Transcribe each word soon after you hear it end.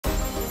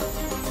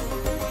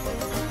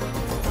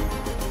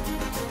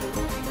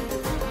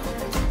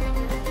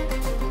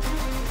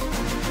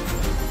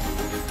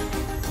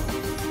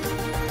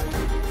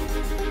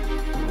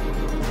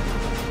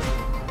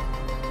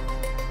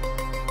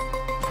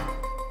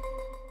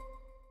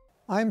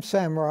I'm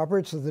Sam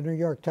Roberts of the New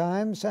York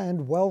Times,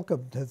 and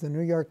welcome to the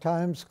New York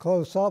Times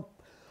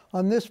Close-Up.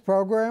 On this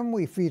program,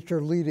 we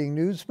feature leading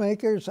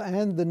newsmakers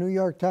and the New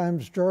York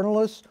Times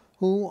journalists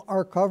who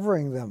are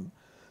covering them.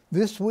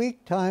 This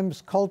week,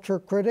 Times culture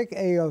critic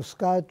A.O.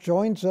 Scott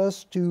joins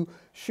us to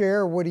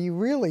share what he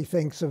really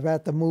thinks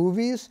about the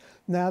movies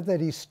now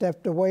that he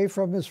stepped away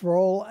from his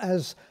role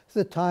as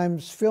the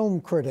Times film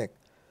critic.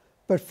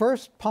 But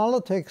first,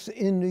 politics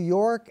in New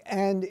York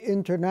and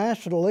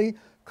internationally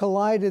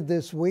collided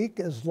this week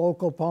as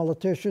local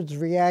politicians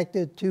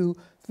reacted to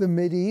the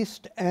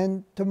Mideast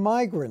and to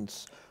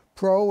migrants.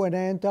 Pro- and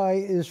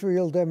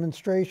anti-Israel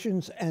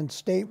demonstrations and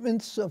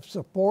statements of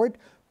support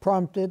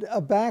prompted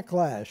a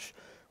backlash.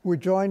 We're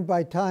joined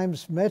by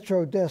Times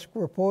Metro Desk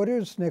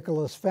reporters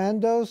Nicholas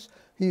Fandos.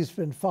 He's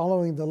been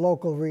following the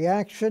local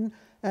reaction,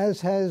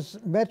 as has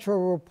Metro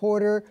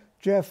reporter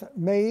Jeff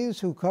Mays,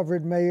 who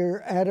covered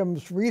Mayor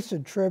Adams'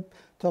 recent trip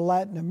to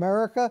Latin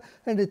America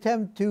and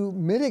attempt to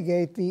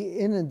mitigate the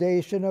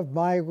inundation of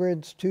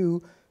migrants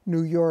to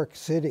New York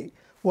City.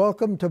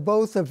 Welcome to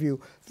both of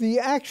you. The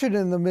action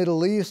in the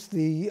Middle East,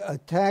 the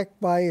attack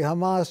by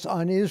Hamas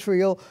on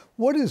Israel,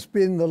 what has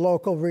been the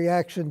local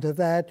reaction to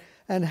that,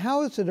 and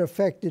how has it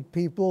affected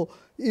people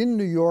in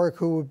New York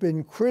who have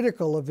been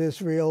critical of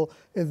Israel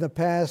in the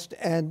past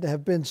and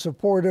have been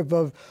supportive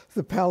of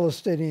the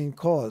Palestinian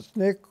cause?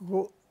 Nick?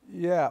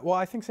 Yeah, well,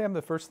 I think, Sam,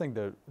 the first thing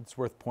that's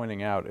worth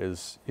pointing out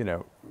is,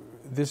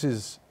 this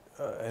is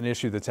an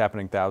issue that's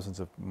happening thousands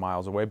of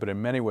miles away, but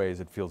in many ways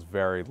it feels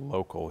very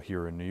local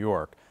here in New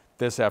York.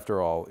 This,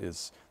 after all,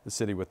 is the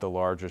city with the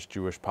largest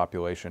Jewish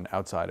population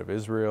outside of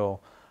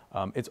Israel.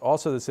 It's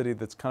also the city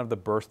that's kind of the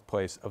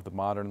birthplace of the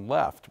modern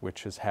left,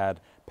 which has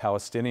had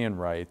Palestinian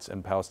rights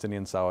and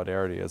Palestinian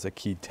solidarity as a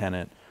key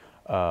tenet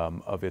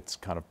of its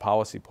kind of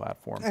policy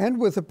platform. And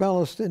with the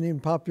Palestinian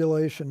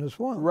population as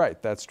well.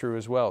 Right, that's true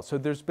as well. So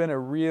there's been a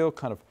real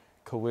kind of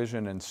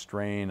collision and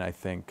strain, I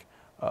think,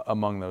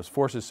 among those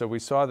forces. So we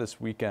saw this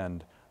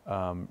weekend,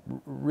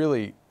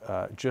 really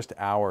just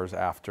hours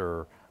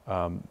after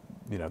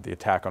the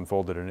attack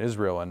unfolded in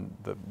Israel and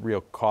the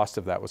real cost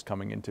of that was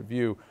coming into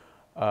view,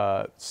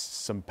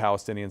 some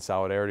Palestinian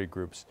solidarity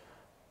groups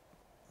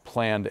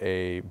planned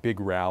a big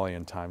rally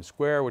in Times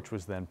Square, which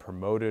was then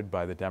promoted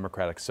by the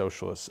Democratic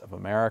Socialists of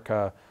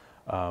America.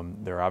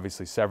 There are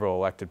obviously several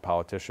elected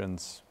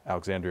politicians.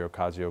 Alexandria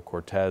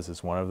Ocasio-Cortez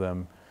is one of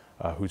them,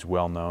 who's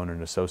well known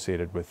and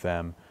associated with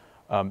them.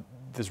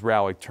 This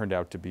rally turned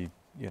out to be,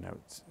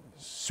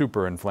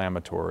 super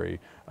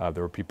inflammatory.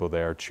 There were people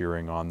there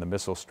cheering on the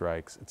missile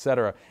strikes, et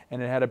cetera.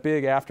 And it had a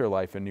big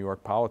afterlife in New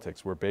York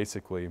politics where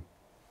basically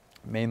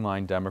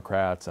mainline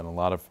Democrats and a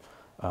lot of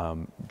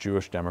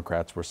Jewish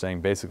Democrats were saying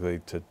basically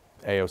to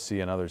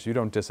AOC and others, you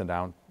don't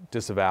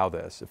disavow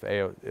this.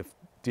 If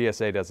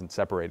DSA doesn't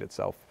separate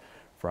itself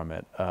from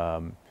it,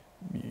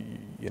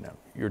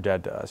 you're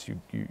dead to us.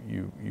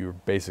 You're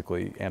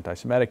basically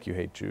anti-Semitic. You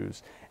hate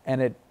Jews,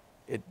 and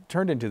it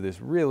turned into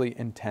this really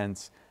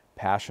intense,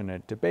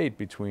 passionate debate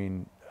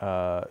between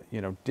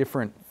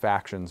different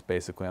factions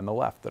basically on the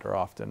left that are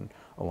often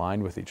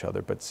aligned with each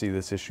other, but see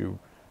this issue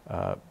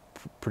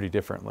pretty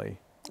differently.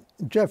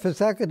 Jeff, is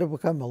that going to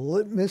become a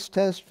litmus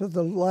test for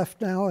the left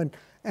now?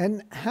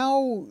 And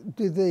how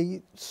do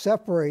they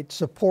separate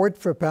support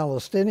for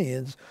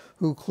Palestinians,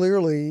 who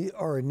clearly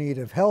are in need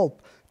of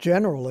help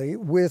generally,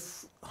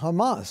 with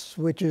Hamas,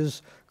 which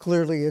is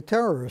clearly a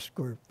terrorist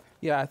group?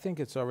 Yeah, I think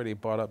it's already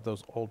brought up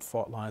those old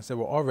fault lines that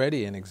were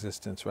already in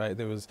existence, right?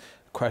 There was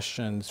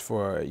questions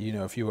for,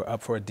 if you were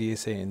up for a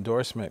DSA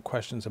endorsement,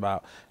 questions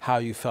about how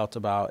you felt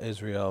about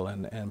Israel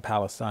and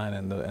Palestine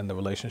and the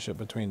relationship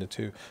between the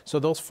two. So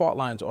those fault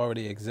lines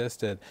already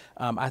existed.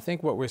 I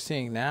think what we're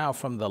seeing now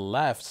from the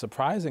left,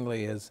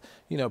 surprisingly, is,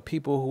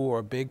 people who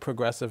are big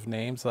progressive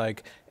names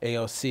like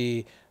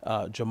AOC,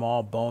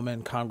 Jamal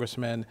Bowman,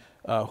 congressman,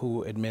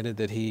 who admitted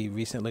that he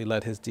recently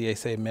let his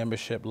DSA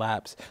membership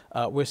lapse.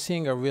 We're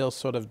seeing a real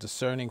sort of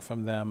discerning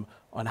from them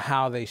on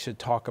how they should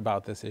talk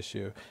about this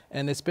issue.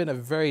 And it's been a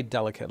very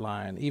delicate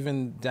line,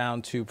 even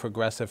down to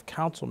progressive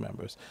council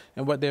members.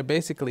 And what they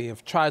basically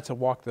have tried to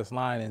walk this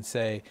line and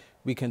say,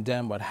 we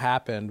condemn what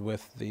happened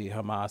with the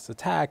Hamas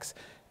attacks.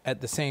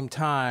 At the same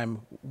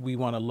time, we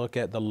want to look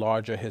at the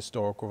larger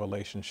historical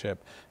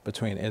relationship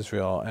between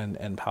Israel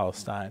and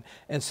Palestine.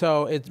 And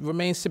so it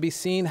remains to be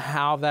seen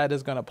how that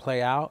is going to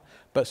play out.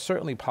 But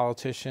certainly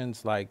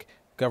politicians like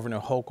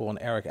Governor Hochul and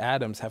Eric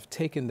Adams have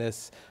taken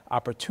this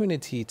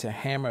opportunity to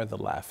hammer the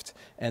left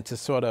and to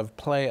sort of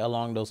play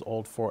along those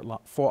old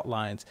fault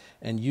lines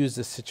and use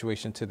this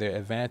situation to their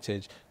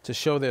advantage to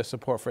show their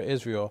support for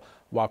Israel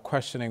while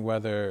questioning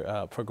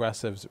whether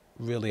progressives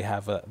really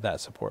have that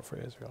support for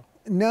Israel.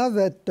 Now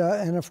that,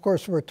 and of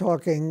course we're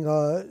talking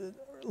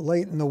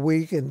late in the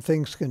week and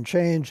things can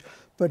change,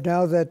 but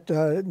now that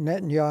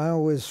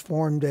Netanyahu has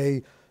formed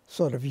a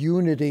sort of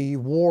unity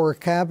war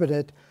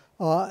cabinet,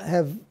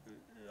 have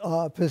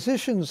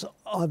positions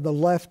on the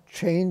left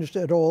changed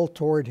at all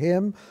toward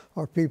him?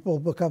 Are people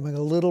becoming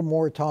a little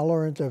more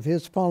tolerant of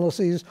his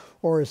policies,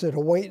 or is it a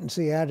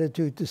wait-and-see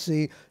attitude to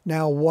see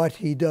now what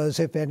he does,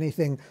 if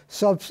anything,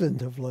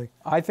 substantively?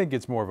 I think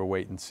it's more of a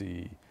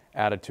wait-and-see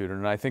attitude,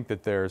 and I think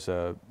that there's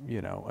a,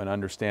 an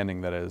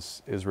understanding that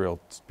as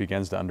Israel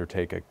begins to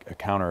undertake a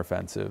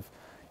counteroffensive,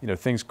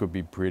 things could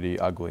be pretty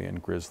ugly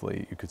and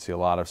grisly. You could see a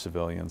lot of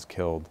civilians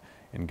killed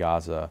in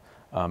Gaza,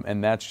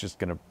 and that's just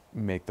going to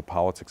make the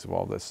politics of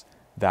all this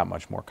that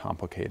much more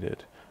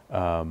complicated.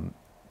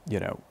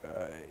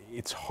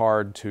 It's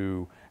hard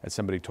to, as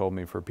somebody told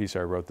me for a piece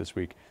I wrote this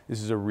week,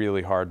 this is a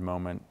really hard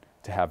moment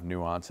to have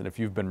nuance. And if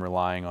you've been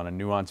relying on a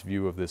nuanced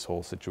view of this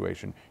whole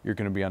situation, you're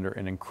going to be under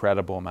an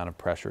incredible amount of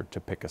pressure to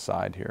pick a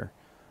side here.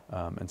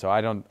 And so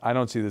I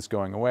don't see this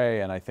going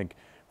away. And I think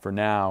for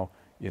now,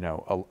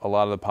 a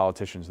lot of the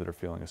politicians that are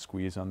feeling a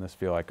squeeze on this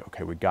feel like,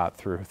 okay, we got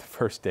through the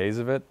first days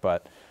of it,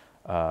 but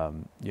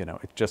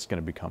it's just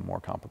going to become more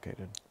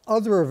complicated.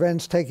 Other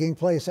events taking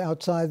place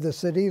outside the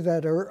city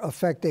that are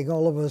affecting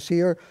all of us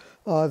here.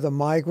 The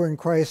migrant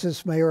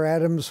crisis. Mayor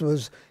Adams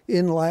was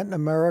in Latin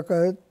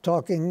America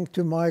talking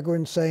to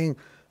migrants saying,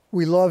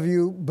 we love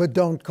you, but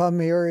don't come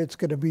here. It's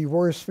going to be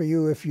worse for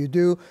you if you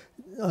do.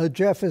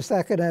 Jeff, is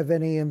that going to have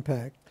any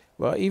impact?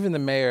 Well, even the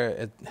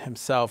mayor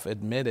himself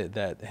admitted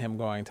that him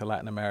going to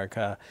Latin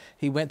America,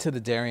 he went to the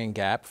Darien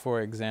Gap,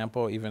 for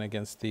example, even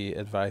against the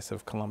advice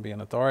of Colombian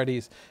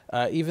authorities.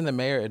 Even the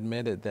mayor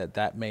admitted that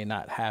that may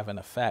not have an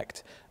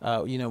effect.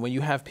 When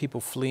you have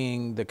people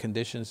fleeing the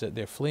conditions that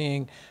they're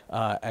fleeing,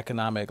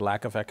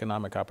 lack of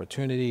economic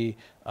opportunity,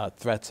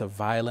 threats of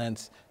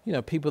violence,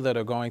 people that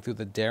are going through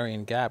the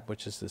Darien Gap,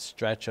 which is this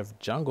stretch of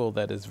jungle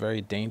that is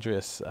very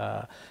dangerous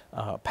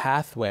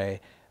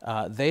pathway,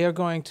 they are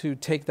going to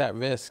take that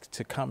risk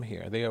to come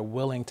here. They are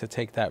willing to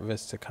take that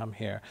risk to come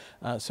here.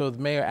 So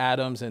Mayor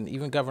Adams and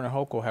even Governor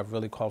Hochul have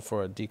really called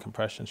for a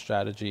decompression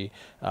strategy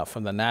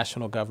from the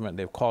national government.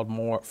 They've called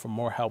for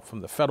more help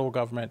from the federal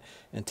government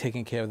in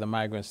taking care of the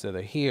migrants that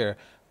are here.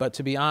 But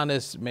to be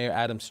honest, Mayor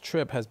Adams'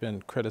 trip has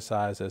been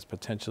criticized as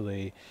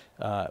potentially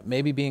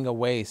maybe being a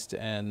waste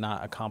and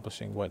not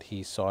accomplishing what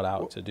he sought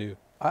out to do.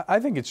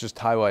 I think it's just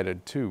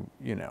highlighted too,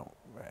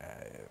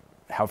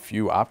 how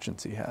few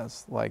options he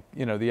has. Like,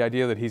 the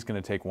idea that he's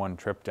going to take one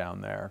trip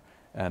down there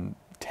and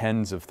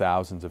tens of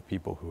thousands of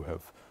people who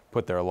have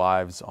put their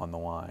lives on the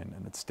line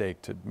and at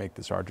stake to make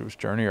this arduous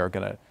journey are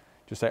going to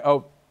just say,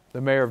 oh,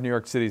 the mayor of New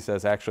York City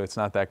says, actually, it's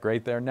not that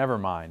great there. Never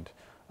mind.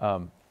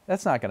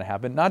 That's not going to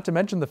happen. Not to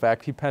mention the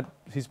fact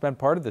he spent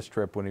part of this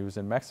trip when he was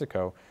in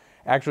Mexico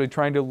actually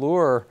trying to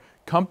lure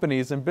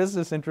companies and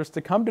business interests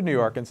to come to New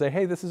York and say,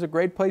 hey, this is a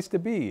great place to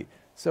be.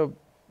 So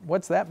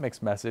what's that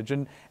mixed message?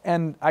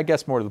 And I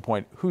guess more to the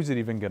point, who's it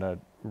even going to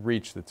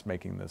reach that's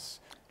making this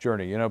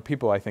journey?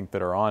 People I think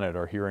that are on it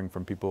are hearing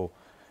from people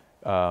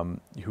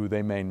who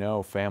they may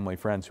know, family,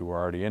 friends who are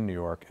already in New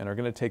York, and are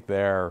going to take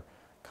their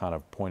kind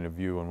of point of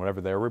view and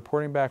whatever they're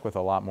reporting back with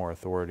a lot more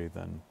authority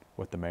than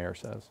what the mayor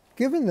says.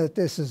 Given that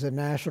this is a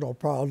national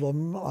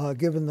problem,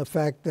 given the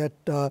fact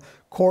that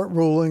court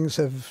rulings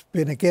have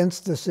been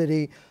against the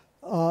city,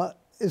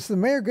 is the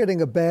mayor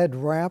getting a bad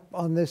rap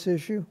on this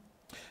issue?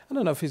 I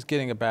don't know if he's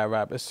getting a bad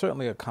rap. It's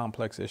certainly a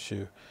complex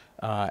issue.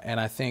 And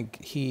I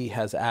think he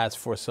has asked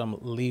for some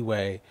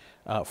leeway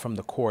from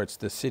the courts.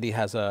 The city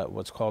has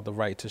what's called the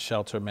right to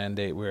shelter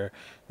mandate, where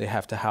they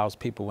have to house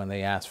people when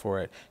they ask for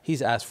it.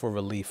 He's asked for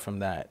relief from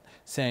that,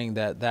 saying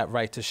that that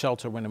right to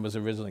shelter, when it was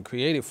originally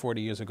created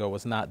 40 years ago,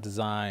 was not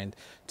designed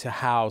to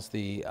house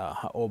the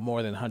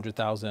more than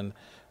 100,000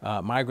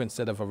 migrants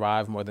that have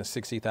arrived, more than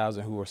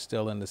 60,000 who are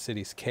still in the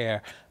city's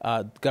care.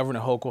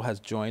 Governor Hochul has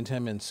joined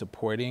him in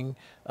supporting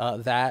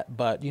that,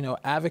 but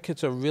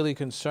advocates are really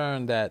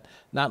concerned that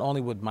not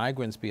only would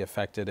migrants be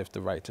affected if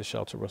the right to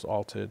shelter was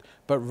altered,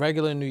 but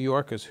regular New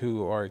Yorkers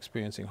who are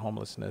experiencing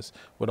homelessness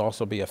would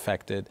also be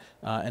affected.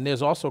 And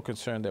there's also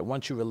concern that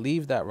once you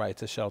relieve that right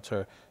to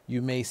shelter,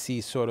 you may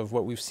see sort of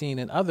what we've seen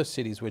in other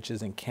cities, which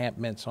is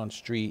encampments on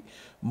street,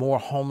 more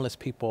homeless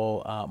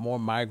people, more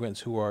migrants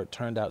who are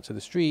turned out to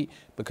the street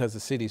because the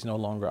city's no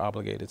longer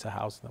obligated to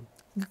house them.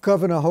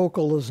 Governor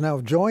Hochul has now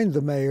joined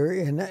the mayor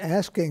in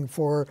asking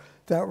for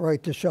that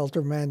right to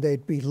shelter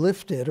mandate be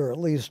lifted, or at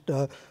least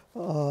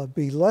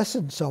be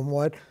lessened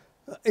somewhat.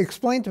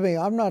 Explain to me,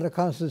 I'm not a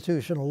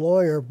constitutional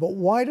lawyer, but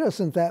why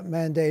doesn't that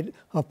mandate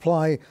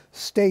apply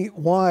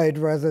statewide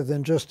rather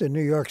than just in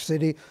New York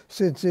City,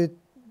 since it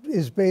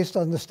is based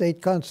on the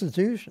state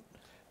constitution?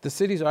 The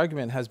city's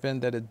argument has been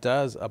that it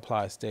does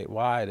apply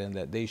statewide and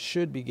that they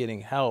should be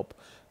getting help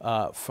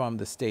from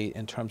the state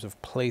in terms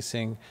of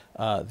placing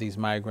these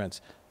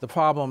migrants. The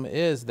problem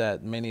is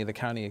that many of the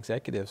county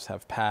executives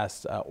have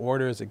passed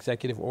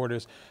executive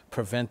orders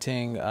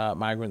preventing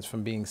migrants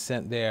from being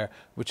sent there,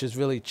 which has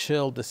really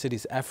chilled the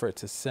city's effort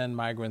to send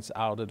migrants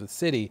out of the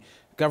city.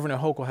 Governor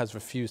Hochul has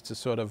refused to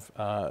sort of,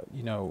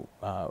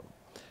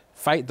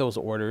 fight those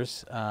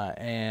orders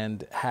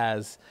and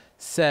has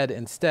said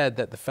instead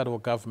that the federal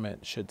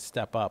government should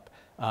step up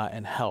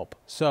and help.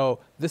 So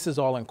this is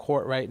all in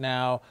court right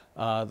now.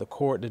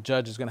 The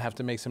judge is going to have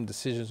to make some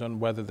decisions on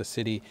whether the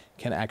city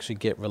can actually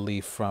get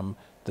relief from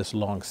this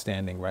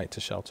long-standing right to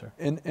shelter.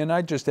 And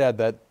I'd just add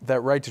that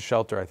that right to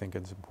shelter, I think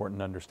it's important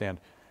to understand,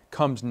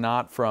 comes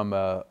not from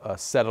a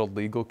settled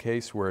legal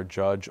case where a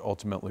judge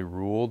ultimately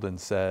ruled and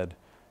said,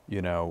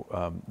 you know,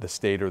 the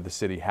state or the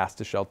city has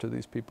to shelter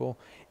these people.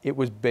 It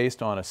was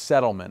based on a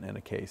settlement in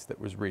a case that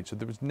was reached. So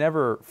there was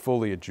never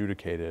fully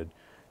adjudicated.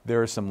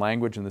 There is some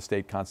language in the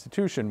state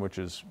constitution, which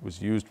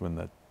was used when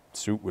the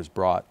suit was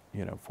brought,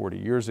 you know, 40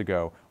 years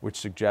ago, which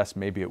suggests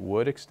maybe it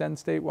would extend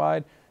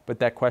statewide, but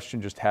that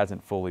question just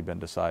hasn't fully been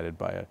decided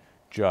by a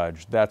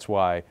judge. That's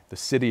why the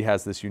city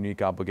has this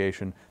unique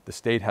obligation. The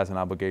state has an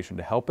obligation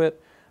to help it.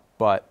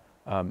 But,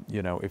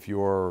 you know, if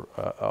you're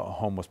a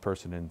homeless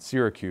person in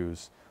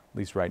Syracuse, at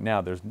least right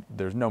now,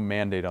 there's no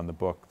mandate on the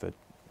book that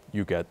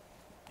you get,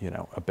 you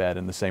know, a bed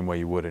in the same way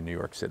you would in New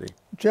York City.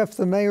 Jeff,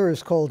 the mayor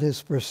has called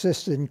his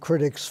persistent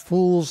critics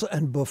fools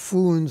and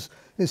buffoons.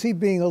 Is he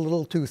being a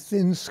little too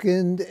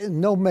thin-skinned?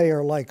 No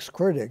mayor likes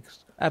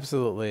critics.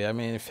 Absolutely. I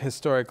mean,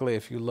 historically,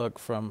 if you look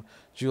from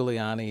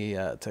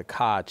Giuliani to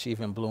Koch,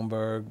 even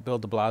Bloomberg, Bill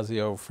de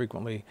Blasio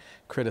frequently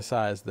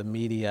criticized the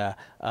media.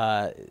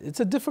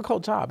 It's a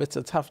difficult job. It's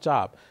a tough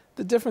job.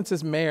 The difference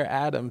is Mayor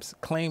Adams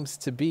claims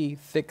to be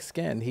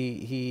thick-skinned.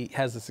 He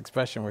has this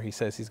expression where he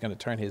says he's going to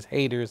turn his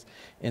haters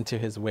into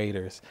his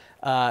waiters.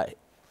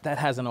 That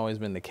hasn't always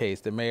been the case.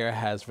 The mayor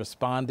has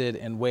responded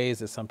in ways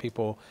that some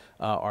people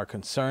are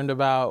concerned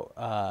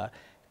about,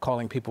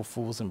 calling people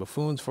fools and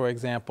buffoons, for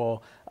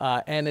example,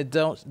 and it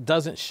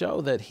doesn't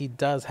show that he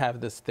does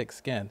have this thick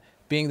skin.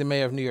 Being the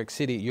mayor of New York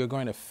City, you're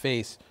going to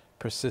face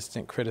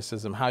persistent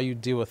criticism. How you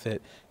deal with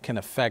it can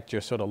affect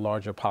your sort of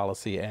larger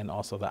policy and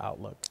also the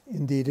outlook.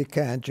 Indeed it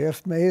can.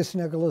 Jeff Mays,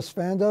 Nicholas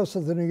Fandos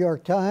of the New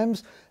York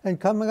Times, and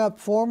coming up,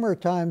 former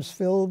Times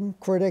film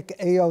critic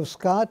A.O.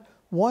 Scott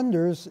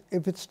wonders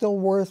if it's still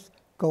worth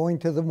going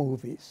to the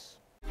movies.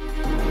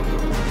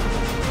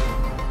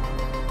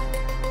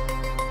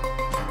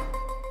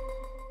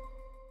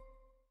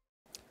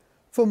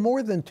 For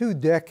more than 2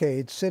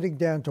 decades, sitting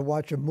down to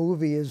watch a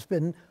movie has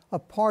been a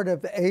part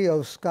of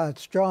A.O.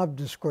 Scott's job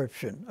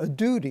description, a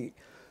duty.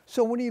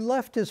 So when he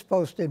left his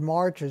post in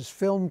March as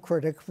film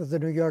critic for the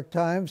New York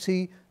Times,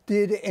 he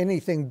did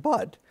anything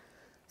but.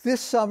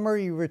 This summer,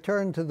 he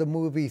returned to the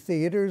movie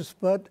theaters,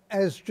 but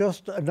as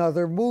just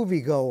another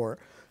moviegoer,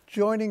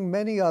 joining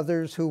many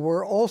others who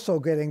were also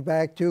getting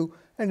back to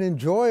an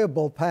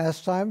enjoyable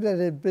pastime that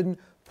had been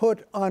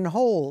put on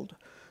hold.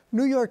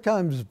 New York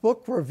Times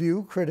book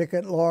review critic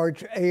at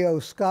large A.O.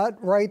 Scott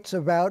writes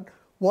about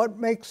what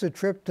makes a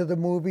trip to the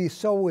movies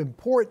so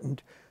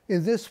important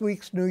in this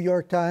week's New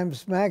York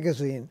Times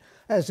Magazine,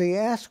 as he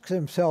asks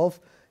himself,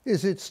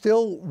 is it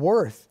still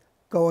worth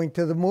going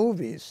to the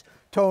movies?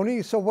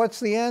 Tony, so what's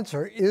the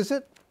answer? Is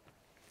it?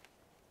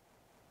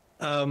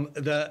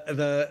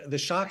 The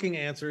shocking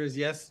answer is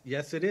yes,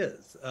 it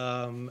is.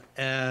 I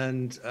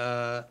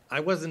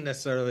wasn't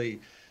necessarily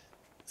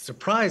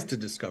surprised to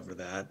discover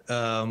that,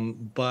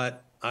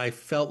 but I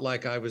felt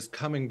like I was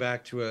coming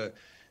back to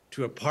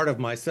a part of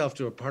myself,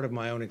 to a part of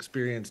my own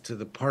experience, to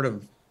a part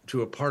of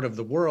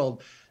the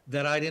world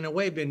that I'd in a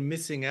way been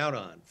missing out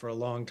on for a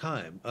long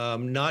time.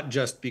 Not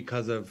just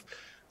because of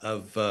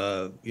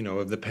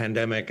the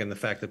pandemic and the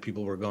fact that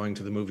people were going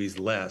to the movies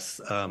less.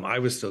 I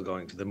was still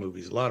going to the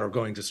movies a lot, or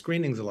going to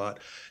screenings a lot,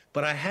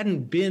 but I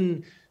hadn't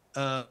been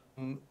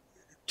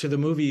to the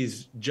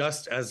movies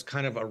just as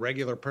kind of a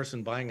regular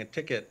person buying a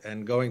ticket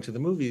and going to the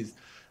movies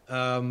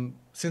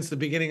since the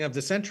beginning of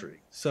the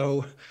century.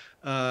 So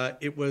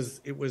it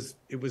was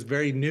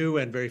very new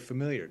and very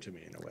familiar to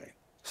me in a way.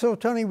 So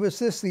Tony, was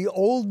this the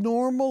old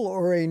normal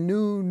or a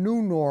new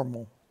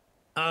normal?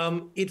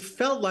 It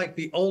felt like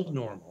the old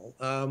normal,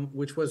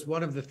 which was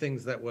one of the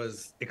things that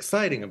was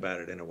exciting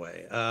about it in a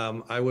way.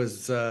 I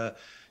was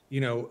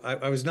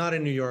not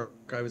in New York.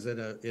 I was in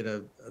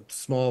a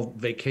small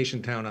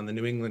vacation town on the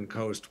New England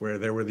coast where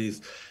there were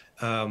these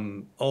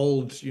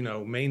old,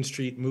 Main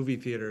Street movie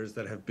theaters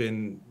that have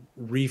been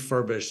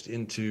refurbished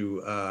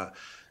into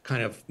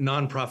kind of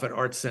nonprofit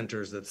art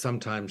centers that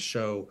sometimes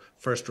show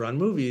first-run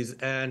movies.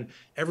 And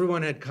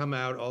everyone had come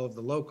out, all of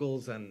the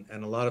locals and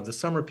a lot of the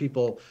summer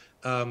people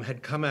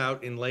had come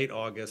out in late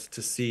August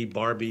to see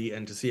Barbie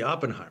and to see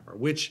Oppenheimer,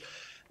 which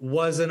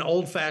was an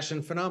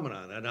old-fashioned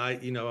phenomenon. And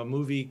a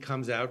movie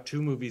comes out,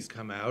 2 movies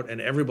come out,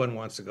 and everyone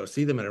wants to go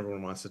see them, and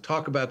everyone wants to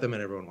talk about them,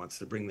 and everyone wants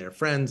to bring their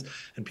friends,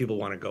 and people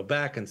want to go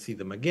back and see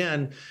them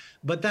again.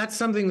 But that's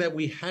something that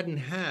we hadn't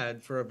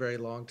had for a very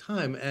long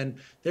time. And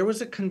there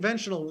was a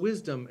conventional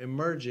wisdom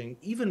emerging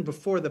even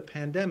before the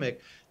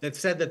pandemic that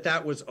said that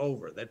that was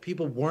over, that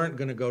people weren't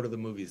going to go to the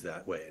movies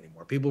that way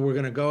anymore. People were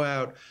going to go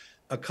out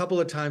a couple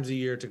of times a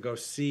year to go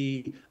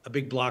see a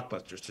big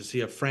blockbuster, to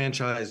see a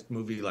franchised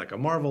movie like a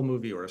Marvel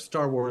movie or a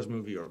Star Wars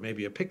movie or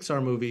maybe a Pixar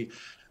movie.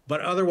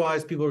 But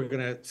otherwise, people are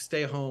going to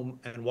stay home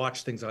and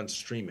watch things on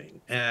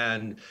streaming.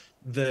 And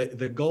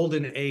the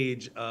golden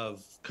age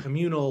of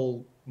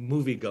communal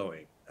movie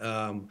going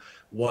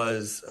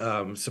was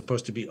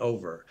supposed to be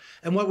over.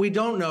 And what we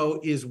don't know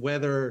is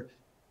whether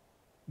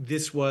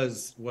this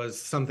was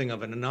something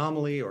of an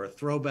anomaly or a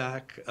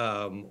throwback,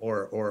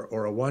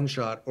 or a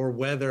one-shot, or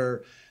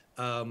whether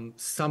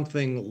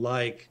something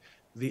like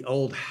the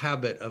old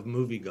habit of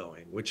movie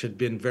going, which had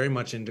been very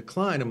much in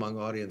decline among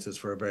audiences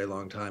for a very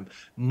long time,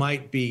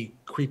 might be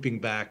creeping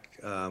back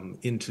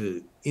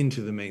into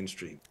the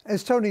mainstream.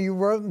 As Tony, you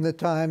wrote in the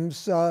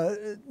Times,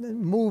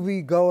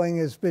 movie going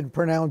has been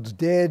pronounced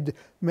dead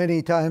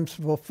many times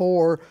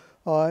before.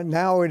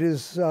 Now it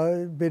has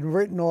been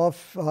written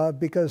off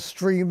because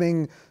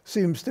streaming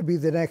seems to be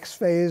the next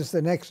phase,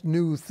 the next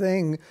new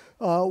thing.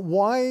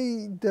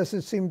 Why does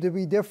it seem to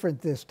be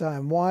different this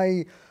time?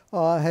 Why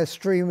has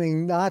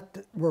streaming not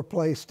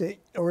replaced it,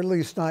 or at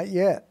least not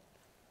yet?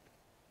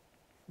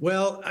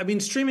 Well, I mean,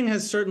 streaming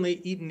has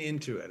certainly eaten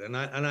into it, and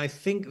I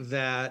think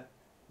that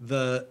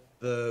the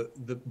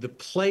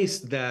place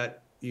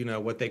that, you know,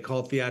 what they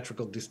call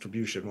theatrical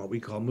distribution, what we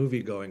call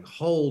movie going,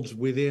 holds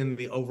within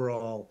the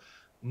overall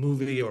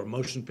movie or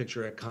motion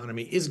picture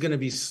economy is going to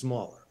be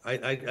smaller.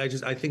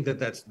 I think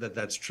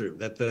that's true.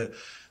 That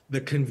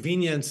the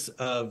convenience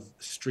of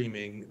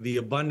streaming, the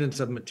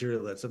abundance of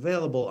material that's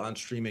available on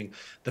streaming,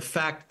 the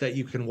fact that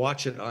you can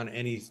watch it on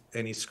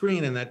any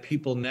screen, and that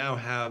people now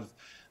have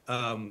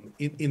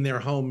in their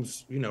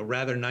homes, you know,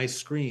 rather nice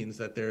screens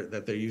that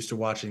they're used to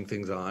watching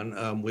things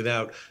on,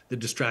 without the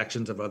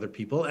distractions of other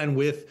people, and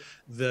with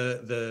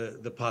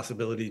the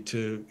possibility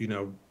to, you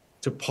know,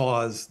 to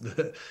pause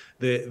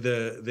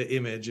the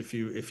image if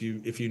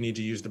you need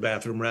to use the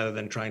bathroom, rather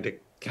than trying to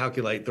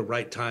calculate the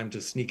right time to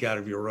sneak out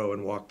of your row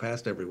and walk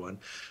past everyone.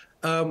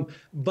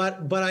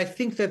 But I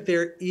think that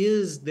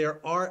there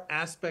are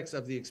aspects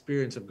of the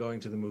experience of going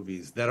to the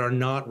movies that are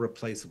not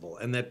replaceable,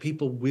 and that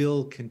people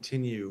will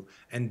continue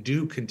and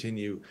do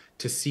continue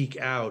to seek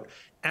out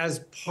as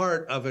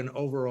part of an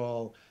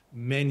overall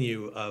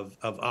menu of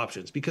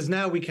options. Because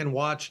now we can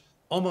watch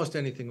almost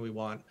anything we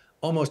want,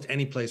 almost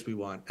any place we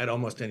want, at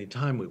almost any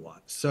time we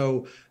want.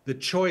 So the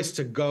choice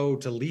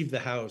to leave the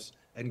house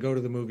and go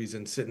to the movies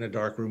and sit in a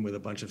dark room with a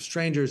bunch of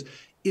strangers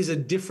is a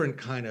different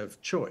kind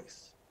of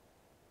choice.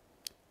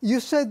 You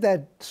said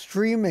that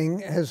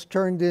streaming has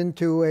turned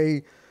into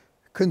a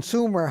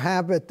consumer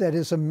habit that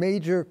is a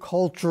major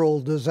cultural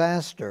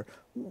disaster.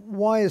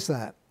 Why is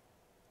that?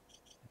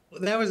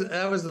 That was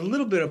a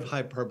little bit of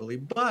hyperbole,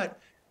 but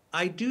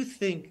I do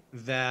think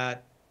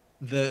that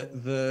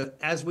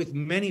as with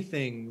many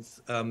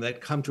things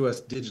that come to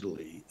us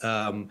digitally,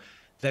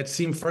 that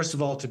seem, first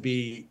of all, to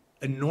be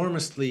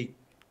enormously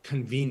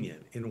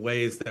convenient in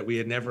ways that we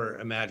had never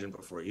imagined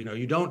before. You know,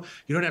 you don't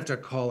have to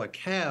call a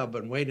cab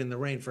and wait in the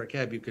rain for a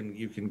cab. You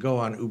can go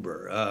on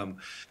Uber.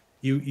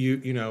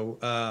 You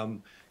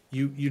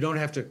don't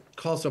have to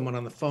call someone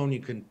on the phone.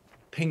 You can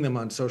ping them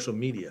on social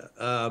media.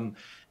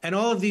 And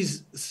all of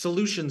these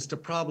solutions to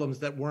problems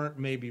that weren't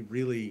maybe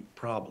really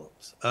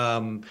problems.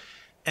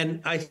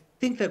 And I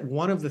think that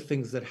one of the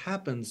things that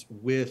happens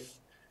with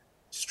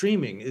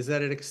streaming is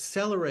that it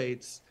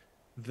accelerates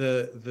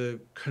the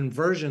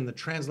conversion, the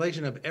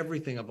translation of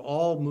everything, of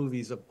all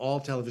movies, of all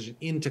television,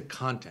 into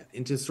content,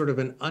 into sort of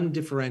an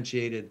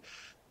undifferentiated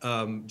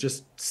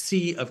just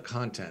sea of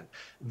content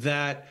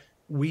that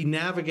we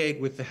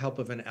navigate with the help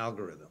of an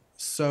algorithm.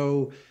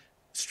 So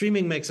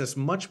streaming makes us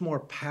much more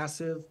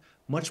passive,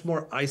 much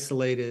more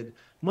isolated,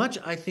 much,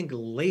 I think,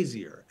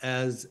 lazier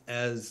as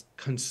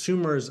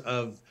consumers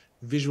of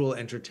visual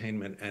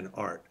entertainment and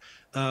art.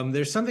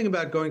 There's something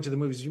about going to the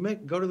movies.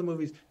 Go to the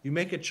movies, you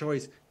make a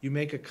choice, you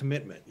make a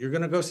commitment. You're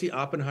going to go see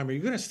Oppenheimer.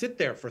 You're going to sit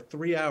there for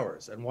 3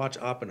 hours and watch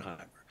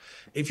Oppenheimer.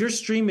 If you're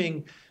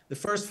streaming the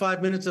first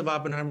 5 minutes of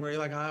Oppenheimer, you're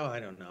like, oh, I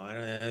don't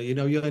know.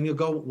 You'll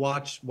go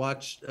watch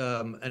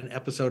an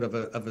episode of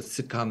a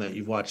sitcom that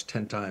you've watched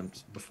 10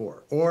 times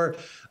before, or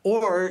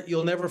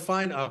you'll never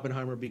find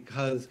Oppenheimer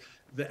because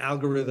the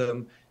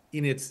algorithm,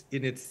 in its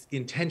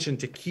intention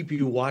to keep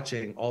you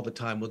watching all the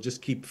time, will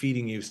just keep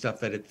feeding you stuff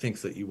that it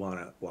thinks that you want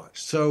to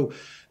watch. So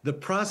the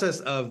process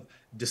of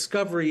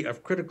discovery,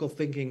 of critical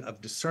thinking, of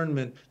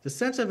discernment, the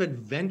sense of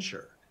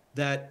adventure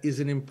that is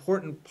an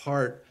important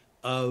part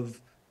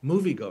of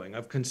movie-going,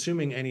 of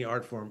consuming any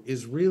art form,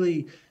 is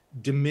really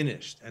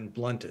diminished and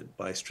blunted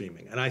by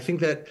streaming. And I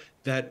think that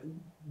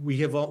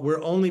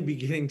we're only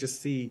beginning to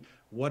see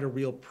what a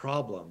real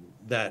problem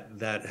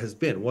that has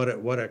been, what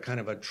a kind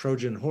of a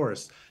Trojan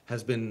horse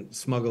has been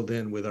smuggled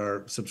in with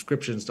our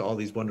subscriptions to all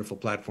these wonderful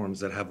platforms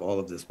that have all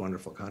of this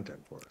wonderful content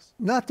for us.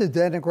 Not to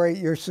denigrate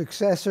your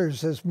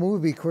successors as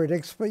movie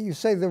critics, but you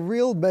say the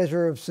real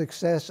measure of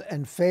success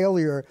and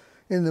failure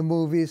in the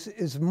movies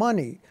is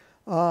money.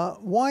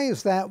 Why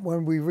is that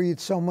when we read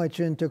so much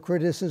into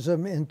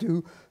criticism,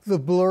 into the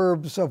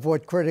blurbs of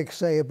what critics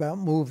say about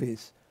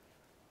movies?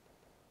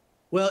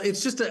 Well,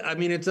 it's just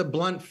it's a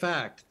blunt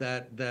fact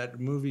that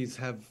movies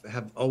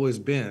have always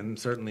been,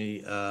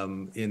 certainly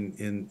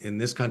in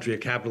this country, a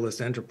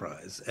capitalist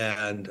enterprise,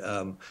 and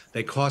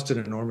they cost an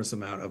enormous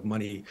amount of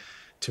money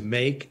to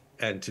make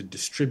and to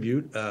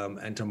distribute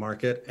and to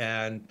market,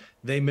 and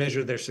they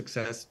measure their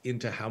success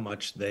into how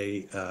much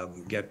they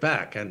get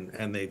back,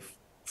 and they've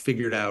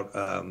figured out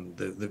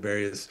the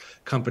various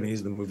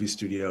companies, the movie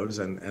studios,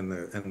 and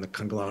the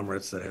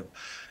conglomerates that have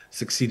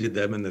succeeded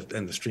them, and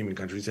the streaming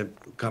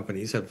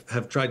companies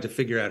have tried to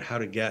figure out how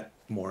to get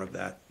more of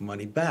that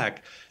money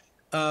back.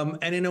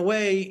 And in a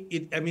way,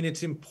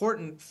 it's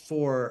important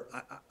for,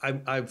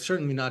 I'm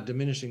certainly not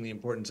diminishing the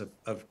importance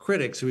of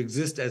critics who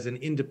exist as an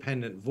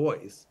independent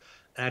voice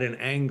at an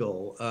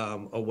angle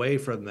away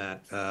from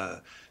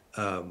that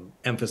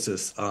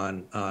emphasis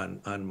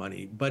on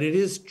money. But it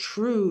is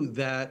true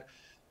that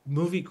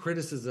movie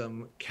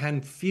criticism can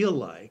feel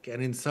like,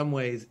 and in some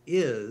ways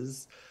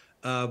is,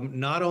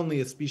 not only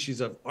a species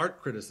of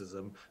art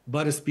criticism,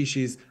 but a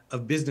species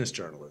of business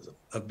journalism,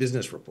 of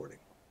business reporting.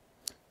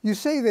 You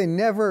say they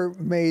never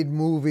made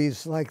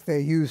movies like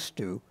they used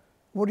to.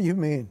 What do you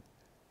mean?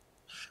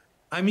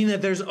 I mean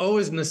that there's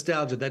always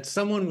nostalgia, that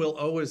someone will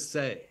always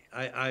say.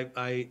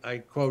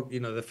 I quote,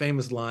 the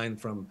famous line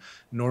from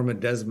Norma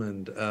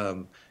Desmond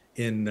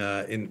in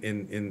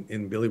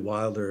Billy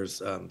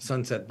Wilder's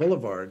Sunset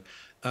Boulevard,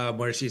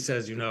 where she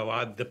says,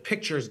 the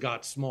pictures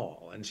got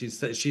small, and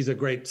she's a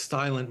great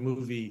silent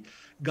movie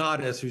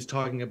goddess who's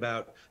talking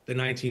about the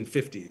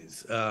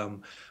 1950s,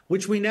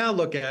 which we now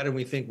look at and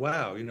we think,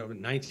 wow,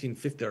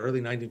 1950,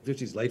 early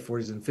 1950s, late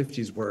 40s and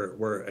 50s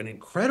were an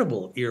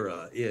incredible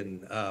era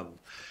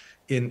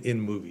in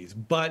movies,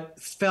 but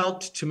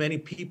felt to many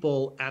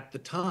people at the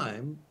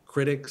time,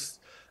 critics,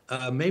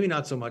 maybe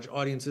not so much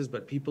audiences,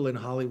 but people in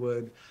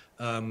Hollywood,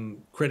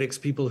 critics,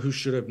 people who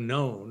should have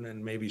known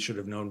and maybe should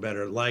have known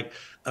better, like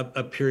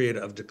a period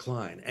of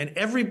decline. And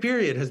every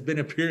period has been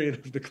a period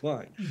of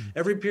decline.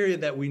 Every period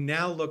that we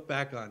now look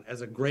back on as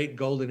a great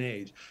golden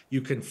age,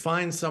 you can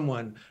find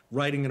someone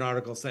writing an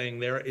article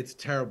saying it's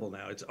terrible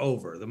now, it's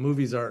over. The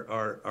movies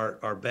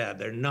are bad.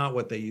 They're not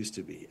what they used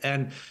to be.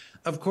 And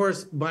of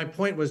course, my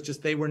point was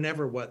just they were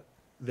never what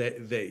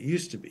they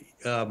used to be.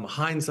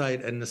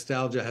 Hindsight and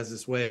nostalgia has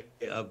this way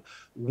of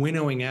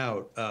winnowing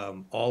out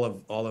all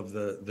of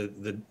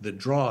the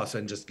dross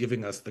and just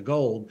giving us the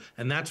gold,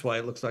 and that's why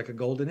it looks like a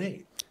golden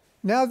age.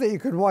 Now that you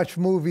can watch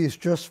movies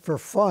just for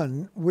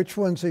fun, which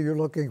ones are you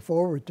looking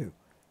forward to?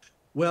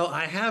 Well,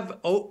 I have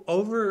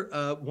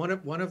over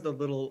one of the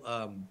little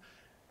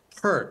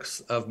perks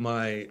of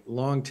my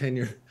long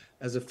tenure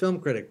as a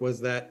film critic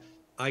was that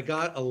I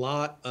got a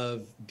lot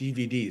of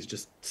DVDs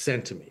just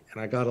sent to me, and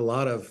I got a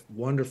lot of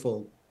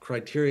wonderful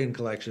Criterion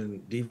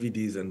Collection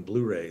DVDs and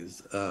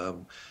Blu-rays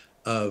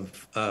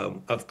of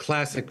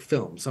classic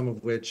films, some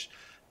of which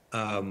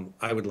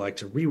I would like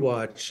to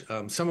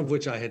rewatch, some of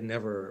which I had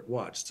never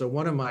watched. So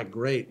one of my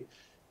great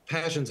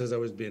passions has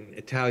always been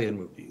Italian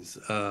movies,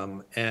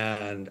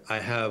 and I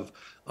have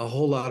a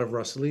whole lot of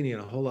Rossellini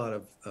and a whole lot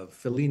of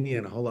Fellini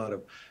and a whole lot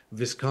of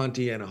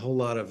Visconti and a whole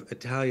lot of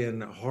Italian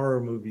horror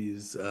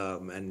movies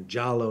and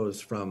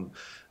giallos from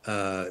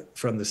the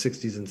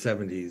 60s and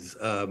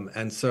 70s,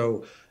 and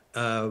so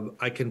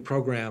I can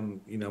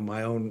program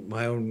my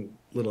own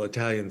little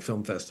Italian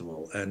film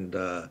festival and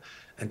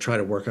try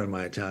to work on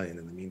my Italian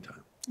in the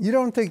meantime. You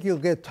don't think you'll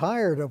get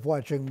tired of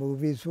watching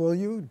movies, will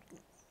you?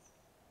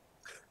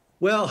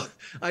 Well,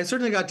 I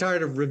certainly got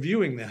tired of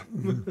reviewing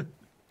them.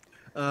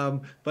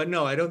 But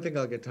no, I don't think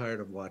I'll get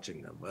tired of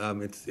watching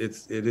them. It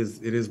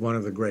is one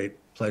of the great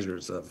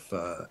pleasures of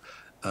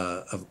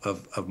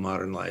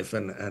modern life,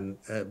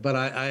 but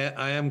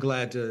I am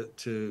glad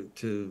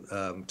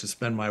to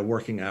spend my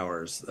working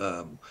hours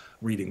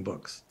reading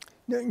books.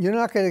 You're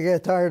not going to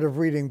get tired of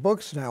reading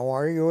books now,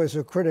 are you, as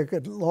a critic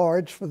at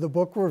large for the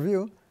book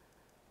review?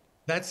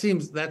 That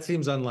seems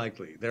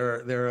unlikely.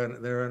 There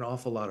are an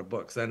awful lot of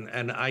books,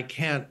 and I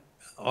can't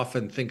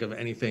often think of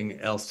anything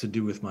else to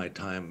do with my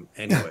time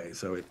anyway.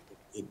 So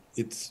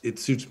it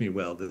suits me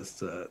well,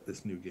 this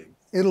new gig.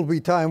 It'll be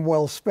time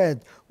well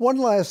spent. One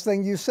last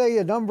thing, you say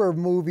a number of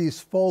movies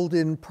fold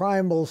in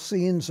primal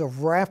scenes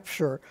of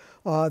rapture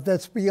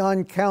that's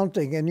beyond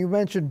counting. And you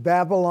mentioned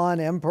Babylon,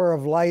 Emperor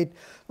of Light,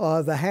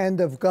 The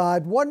Hand of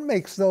God. What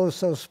makes those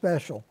so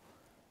special?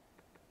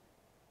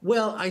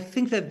 Well, I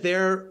think that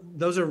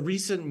those are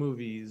recent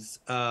movies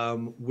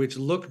which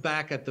look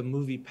back at the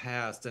movie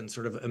past and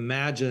sort of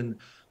imagine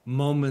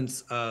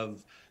moments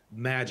of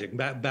magic.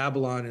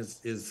 Babylon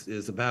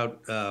is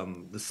about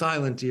the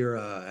silent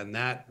era and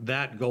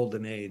that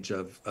golden age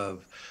of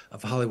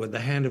Hollywood. The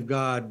Hand of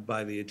God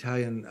by the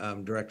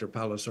Italian director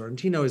Paolo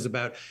Sorrentino is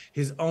about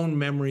his own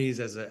memories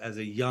as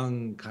a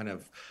young kind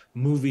of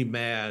movie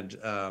mad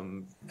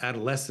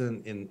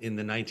adolescent in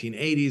the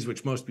 1980s,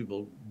 which most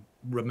people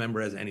remember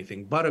as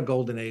anything but a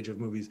golden age of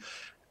movies.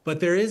 But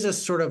there is a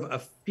sort of a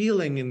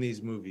feeling in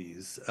these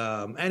movies,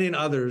 and in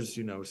others,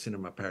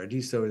 Cinema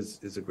Paradiso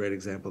is a great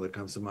example that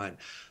comes to mind,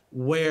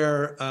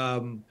 where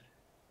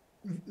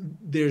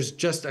there's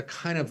just a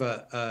kind of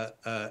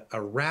a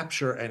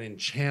rapture and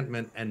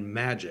enchantment and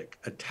magic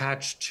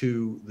attached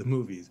to the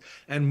movies.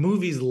 And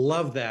movies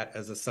love that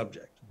as a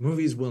subject.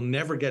 Movies will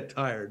never get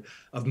tired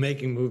of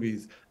making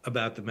movies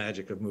about the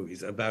magic of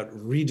movies, about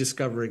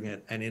rediscovering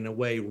it and in a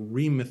way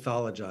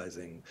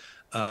remythologizing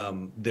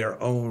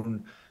their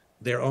own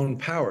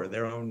power,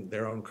 their own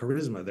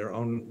charisma, their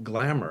own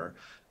glamour,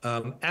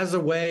 as a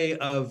way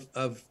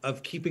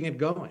of keeping it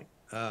going.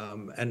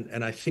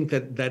 And I think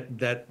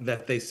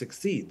that they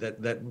succeed.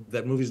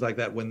 That movies like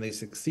that, when they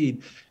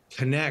succeed,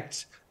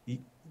 connect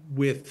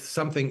with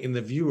something in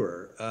the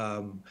viewer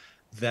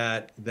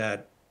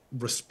that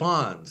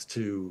responds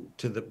to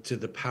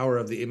the power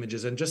of the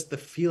images and just the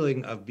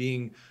feeling of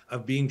being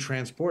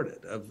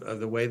transported, of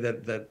the way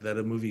that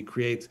a movie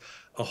creates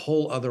a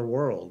whole other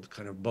world,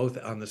 kind of both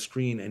on the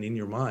screen and in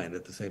your mind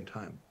at the same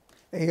time.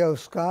 A.O.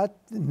 Scott,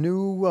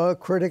 new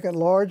critic at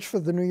large for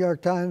the New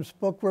York Times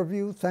Book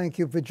Review. Thank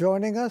you for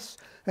joining us.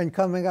 And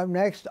coming up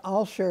next,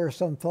 I'll share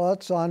some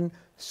thoughts on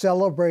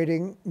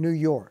celebrating New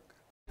York.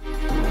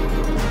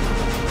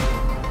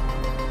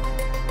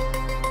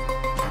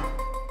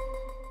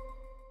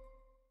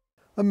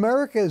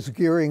 America is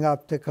gearing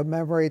up to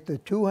commemorate the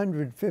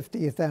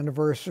 250th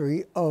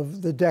anniversary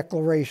of the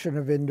Declaration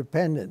of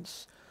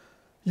Independence.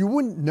 You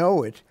wouldn't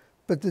know it,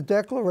 but the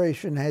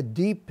Declaration had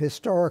deep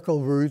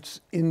historical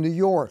roots in New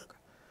York.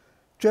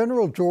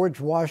 General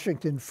George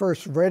Washington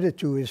first read it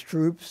to his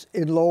troops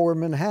in Lower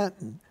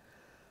Manhattan.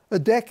 A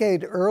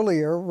decade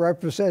earlier,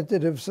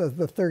 representatives of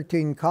the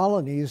 13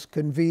 colonies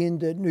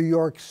convened at New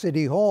York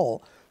City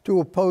Hall to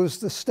oppose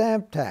the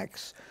stamp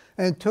tax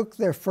and took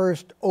their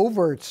first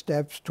overt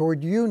steps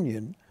toward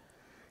union.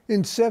 In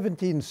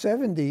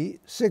 1770,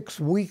 6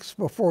 weeks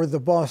before the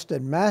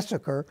Boston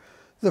Massacre,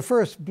 the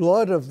first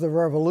blood of the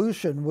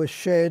Revolution was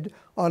shed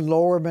on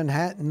Lower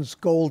Manhattan's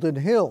Golden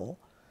Hill.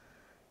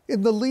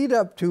 In the lead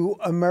up to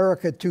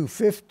America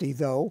 250,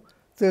 though,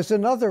 there's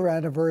another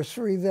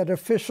anniversary that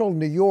official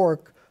New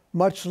York,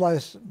 much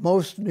less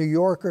most New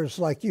Yorkers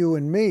like you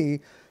and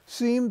me,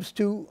 seems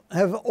to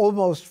have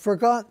almost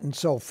forgotten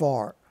so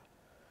far.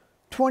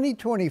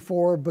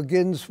 2024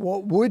 begins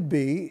what would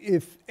be,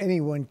 if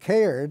anyone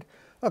cared,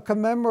 a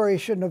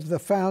commemoration of the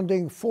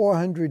founding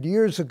 400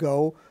 years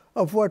ago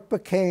of what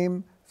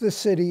became the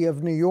city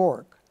of New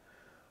York.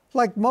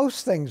 Like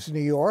most things New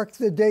York,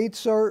 the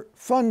dates are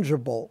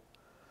fungible.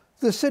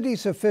 The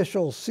city's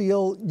official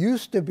seal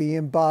used to be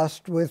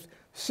embossed with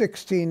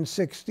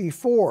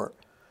 1664.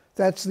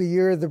 That's the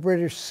year the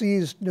British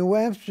seized New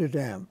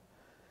Amsterdam.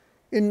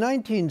 In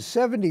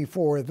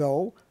 1974,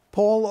 though,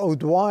 Paul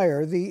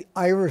O'Dwyer, the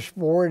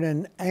Irish-born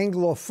and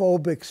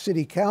Anglophobic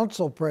city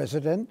council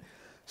president,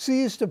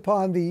 seized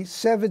upon the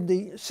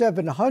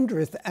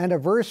 700th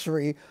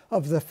anniversary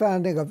of the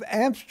founding of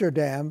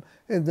Amsterdam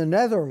in the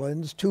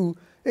Netherlands to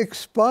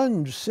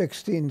expunge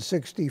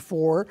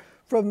 1664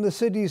 from the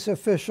city's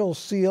official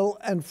seal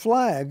and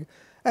flag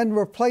and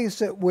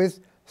replace it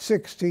with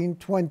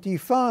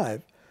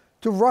 1625,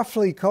 to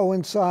roughly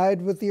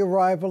coincide with the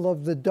arrival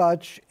of the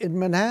Dutch in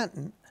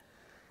Manhattan.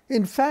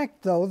 In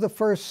fact, though, the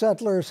first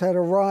settlers had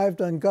arrived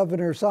on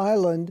Governor's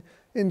Island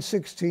in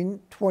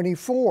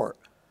 1624.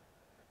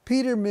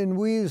 Peter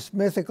Minuit's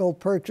mythical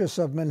purchase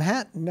of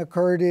Manhattan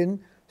occurred in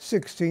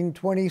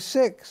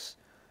 1626.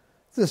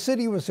 The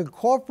city was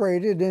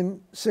incorporated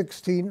in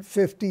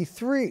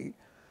 1653,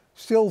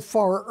 still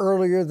far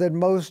earlier than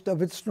most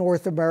of its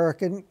North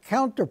American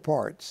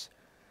counterparts.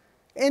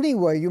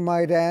 Anyway, you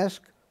might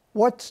ask,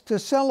 what's to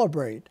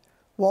celebrate?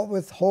 What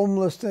with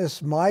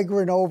homelessness,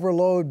 migrant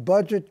overload,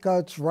 budget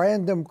cuts,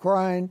 random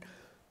crime,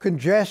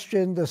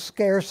 congestion, the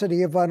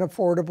scarcity of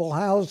unaffordable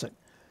housing.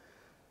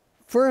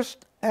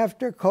 First,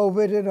 after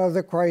COVID and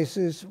other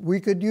crises,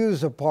 we could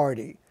use a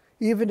party,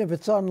 even if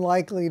it's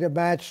unlikely to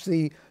match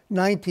the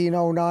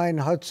 1909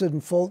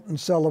 Hudson-Fulton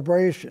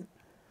celebration.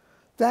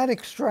 That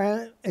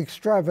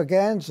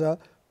extravaganza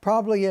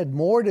probably had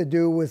more to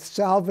do with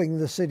salving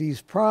the city's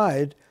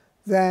pride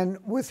than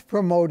with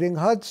promoting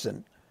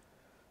Hudson.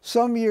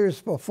 Some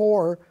years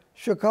before,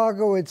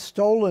 Chicago had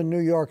stolen New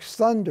York's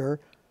thunder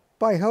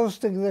by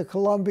hosting the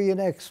Columbian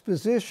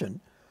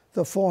Exposition,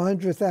 the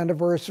 400th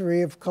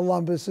anniversary of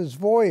Columbus's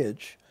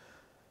voyage.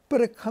 But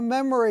a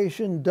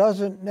commemoration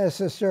doesn't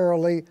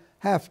necessarily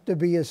have to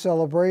be a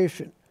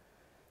celebration.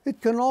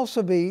 It can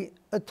also be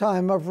a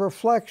time of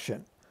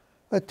reflection,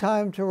 a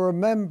time to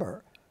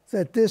remember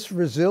that this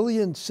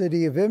resilient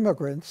city of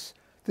immigrants,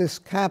 this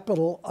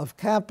capital of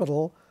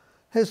capital,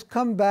 has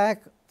come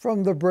back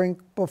from the brink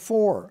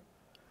before.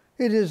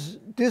 It has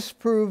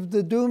disproved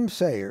the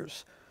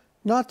doomsayers,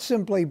 not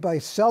simply by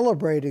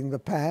celebrating the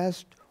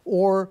past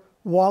or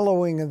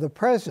wallowing in the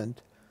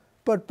present,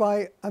 but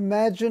by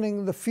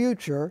imagining the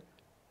future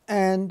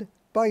and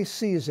by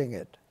seizing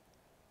it.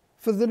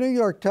 For the New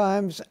York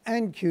Times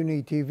and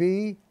CUNY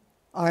TV,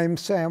 I'm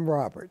Sam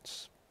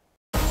Roberts.